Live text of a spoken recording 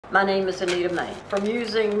My name is Anita May. From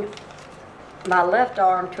using my left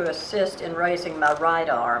arm to assist in raising my right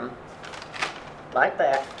arm, like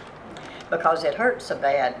that, because it hurt so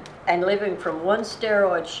bad, and living from one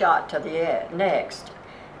steroid shot to the next,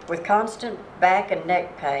 with constant back and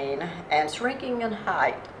neck pain and shrinking in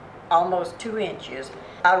height, almost 2 inches,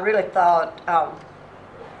 I really thought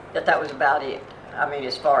that was about it. I mean,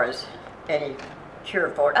 as far as any cure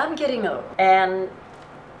for it. I'm getting old, and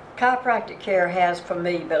chiropractic care has for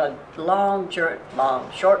me been a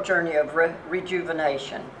short journey of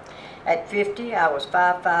rejuvenation. At 50, I was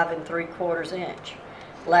 5'5" 3/4 inch.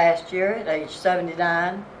 Last year, at age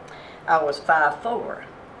 79, I was 5'4".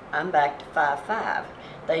 I'm back to 5'5".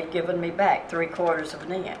 They've given me back 3/4 of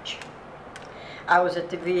an inch. I was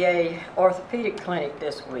at the VA orthopedic clinic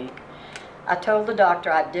this week. I told the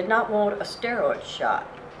doctor I did not want a steroid shot.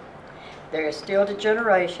 There is still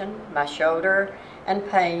degeneration, my shoulder and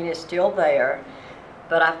pain is still there,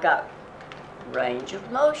 but I've got range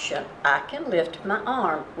of motion. I can lift my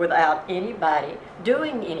arm without anybody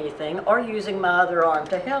doing anything or using my other arm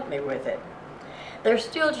to help me with it. There's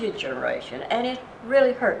still degeneration, and it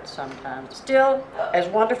really hurts sometimes. Still, as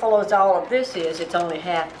wonderful as all of this is, it's only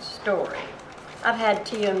half the story. I've had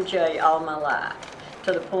TMJ all my life,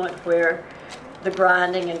 to the point where the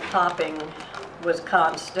grinding and popping was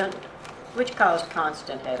constant, which caused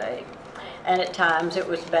constant headache. And at times it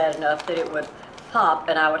was bad enough that it would pop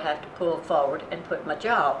and I would have to pull forward and put my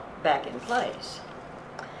jaw back in place.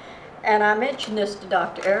 And I mentioned this to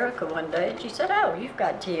Dr. Erica one day, and she said, "Oh, you've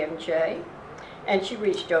got TMJ." And she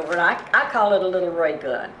reached over, and I call it a little ray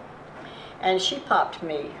gun. And she popped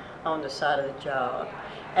me on the side of the jaw.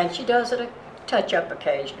 And she does it a touch-up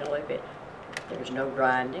occasionally, but there's no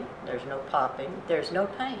grinding, there's no popping, there's no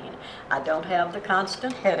pain. I don't have the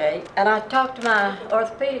constant headache. And I talked to my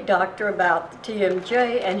orthopedic doctor about the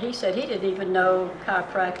TMJ, and he said he didn't even know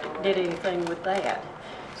chiropractic did anything with that.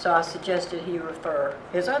 So I suggested he refer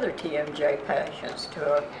his other TMJ patients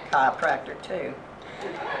to a chiropractor too.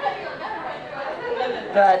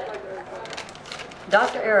 But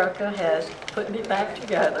Dr. Erica has put me back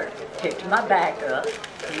together, picked my back up,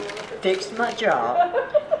 fixed my jaw,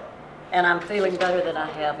 and I'm feeling better than I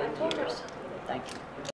have in years. Thank you.